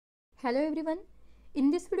Hello everyone. In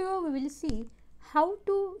this video we will see how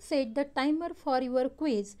to set the timer for your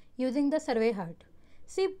quiz using the SurveyHeart.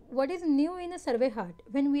 See what is new in the SurveyHeart.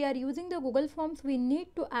 When we are using the Google Forms, we need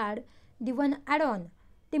to add the one add-on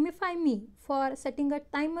Timify Me for setting a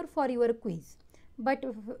timer for your quiz. But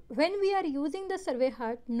when we are using the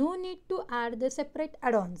SurveyHeart, no need to add the separate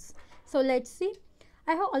add-ons. So let's see.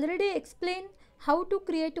 I have already explained how to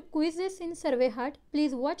create quizzes in SurveyHeart.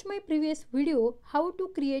 Please watch my previous video how to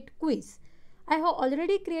create quiz. I have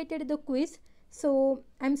already created the quiz, so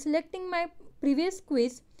I am selecting my previous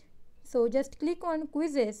quiz. So just click on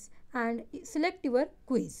quizzes and select your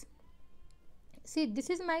quiz. See, this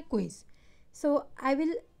is my quiz. So I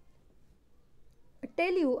will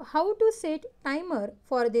tell you how to set timer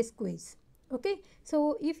for this quiz. Okay,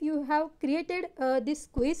 so if you have created this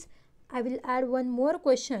quiz, I will add one more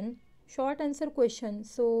question, short answer question.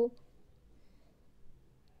 So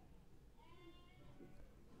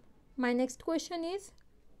my next question is,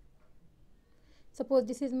 suppose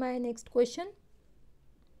this is my next question.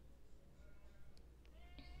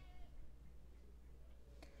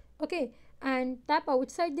 Okay, and tap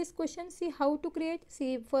outside this question. See how to create.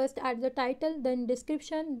 See, first add the title, then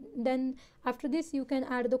description, then after this you can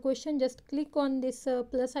add the question. Just click on this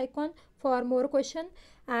plus icon for more question,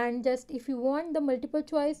 and just if you want the multiple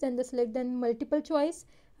choice, then the select then multiple choice.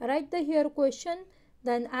 Write the here question,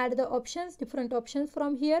 then add the options, different options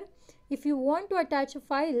from here. If you want to attach a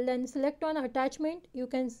file, then select on attachment. You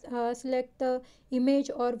can select the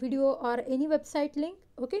image or video or any website link.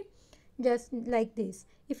 Okay, just like this.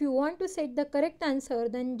 If you want to set the correct answer,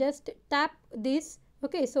 then just tap this.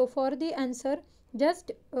 Okay, so for the answer,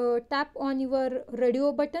 just tap on your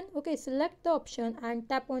radio button. Okay, select the option and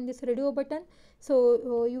tap on this radio button.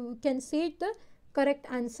 So you can set the correct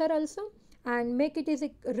answer also, and make it is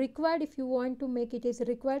required. If you want to make it is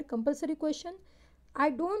required compulsory question. I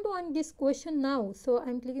don't want this question now, so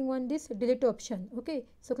I'm clicking on this delete option. Okay,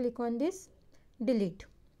 so click on this delete.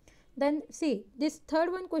 Then see, this third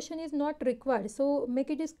one question is not required, so make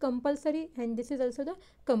it is compulsory, and this is also the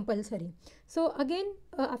compulsory. So again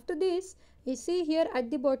after this, you see here at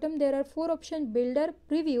the bottom there are four options: builder,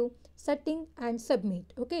 preview, setting and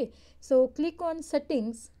submit. Okay, so click on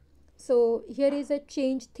settings. So here is a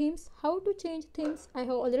change themes. How to change themes I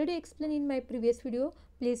have already explained in my previous video.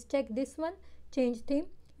 Please check this one. Change theme,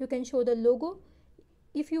 you can show the logo.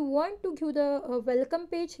 If you want to give the welcome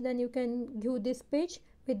page, then you can give this page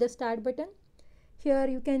with the start button. Here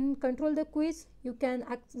you can control the quiz. You can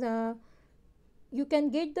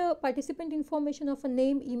get the participant information of a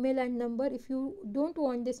name, email and number. If you don't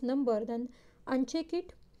want this number, then uncheck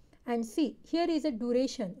it. And see, here is a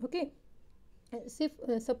duration. Okay,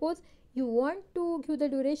 suppose you want to give the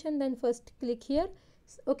duration, then first click here.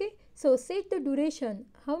 Okay, so set the duration.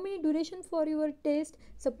 How many duration for your test?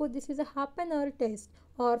 Suppose this is a half an hour test,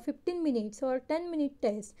 or 15 minutes or 10-minute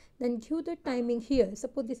test, then give the timing here.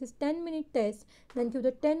 Suppose this is 10-minute test, then give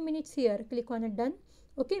the 10 minutes here. Click on a done.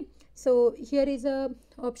 Okay, so here is a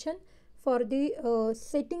option for the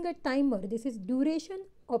setting a timer. This is duration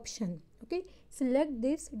option. Okay, select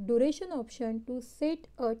this duration option to set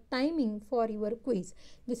a timing for your quiz.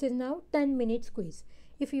 This is now 10 minutes quiz.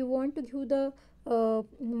 If you want to give the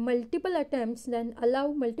multiple attempts, then allow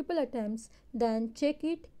multiple attempts, then check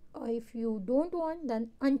it. If you don't want, then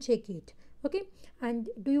uncheck it. Okay, and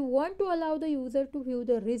do you want to allow the user to view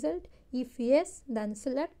the result? If yes, then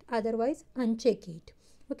select, otherwise uncheck it.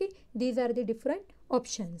 Okay, these are the different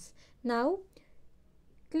options. Now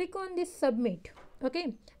click on this submit.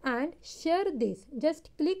 Okay, and share this. Just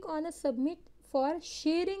click on a submit for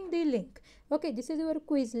sharing the link. Okay, this is your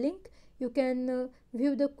quiz link. You can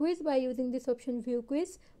view the quiz by using this option, view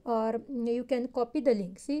quiz, or you can copy the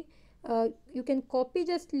link. See, you can copy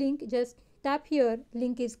just link, just tap here,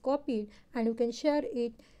 link is copied, and you can share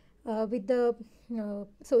it with the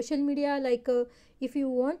social media. Like if you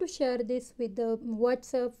want to share this with the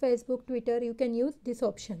WhatsApp, Facebook, Twitter, you can use this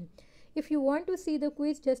option. If you want to see the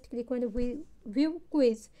quiz, just click on the view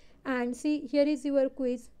quiz, and see, here is your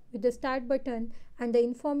quiz with the start button, and the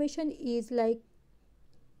information is like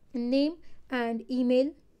name and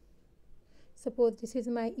email. Suppose this is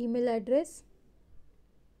my email address.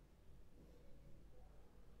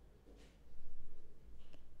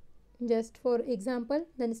 Just for example,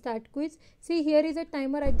 then start quiz. See, here is a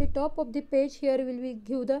timer at the top of the page. Here will we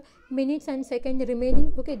give the minutes and second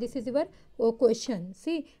remaining. Okay, this is your question.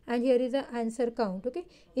 See, and here is a answer count. Okay,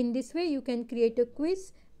 in this way you can create a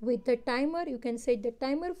quiz with the timer. You can set the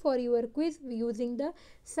timer for your quiz using the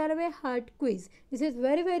SurveyHeart quiz. This is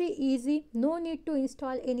very easy. No need to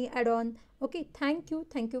install any add-on. Okay, thank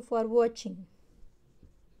you for watching.